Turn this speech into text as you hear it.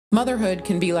Motherhood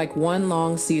can be like one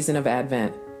long season of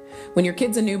Advent. When your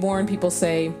kid's a newborn, people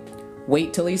say,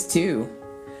 wait till he's 2.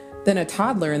 Then a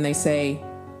toddler and they say,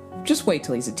 just wait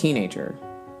till he's a teenager.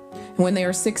 And when they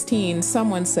are 16,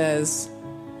 someone says,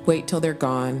 wait till they're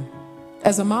gone.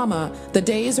 As a mama, the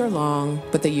days are long,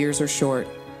 but the years are short.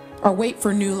 Our wait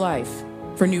for new life,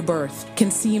 for new birth,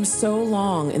 can seem so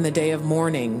long in the day of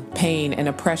mourning, pain, and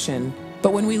oppression.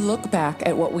 But when we look back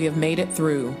at what we have made it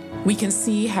through, we can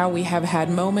see how we have had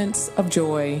moments of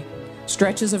joy,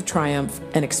 stretches of triumph,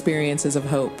 and experiences of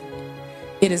hope.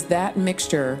 It is that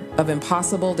mixture of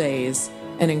impossible days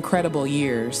and incredible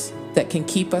years that can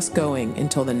keep us going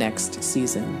until the next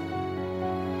season.